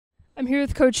I'm here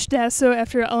with Coach Dasso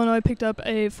after Illinois picked up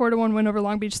a 4-1 win over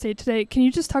Long Beach State today. Can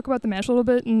you just talk about the match a little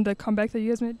bit and the comeback that you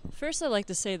guys made? First, I'd like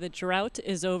to say the drought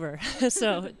is over.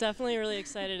 So definitely really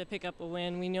excited to pick up a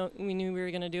win. We knew we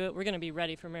were going to do it. We're going to be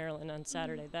ready for Maryland on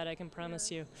Saturday. That I can promise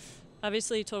you.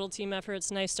 Obviously, total team effort. It's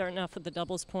nice starting off with the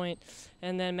doubles point.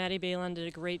 And then Maddie Balon did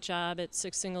a great job at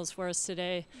 6 singles for us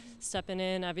today, stepping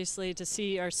in. Obviously, to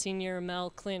see our senior Mel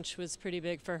clinch was pretty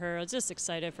big for her. I was just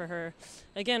excited for her.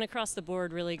 Again, across the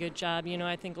board, really good job. You know,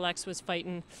 I think Lex was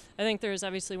fighting. I think there was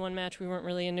obviously one match we weren't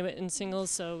really into it in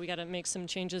singles, so we got to make some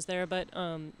changes there. But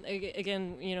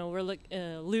again, you know,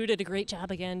 Lou did a great job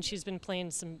again. She's been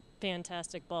playing some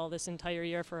fantastic ball this entire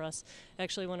year for us.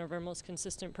 Actually, one of our most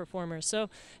consistent performers. So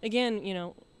again, you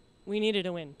know, we needed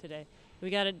a win today.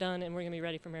 We got it done, and we're going to be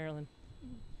ready for Maryland.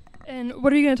 And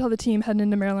what are you going to tell the team heading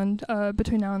into Maryland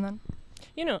between now and then?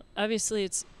 You know, obviously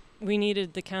we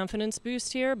needed the confidence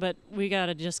boost here, but we got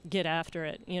to just get after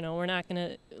it. You know, we're not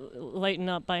going to lighten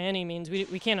up by any means.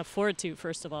 We can't afford to,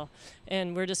 first of all.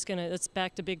 And we're just going to, it's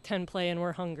back to Big Ten play, and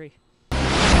we're hungry.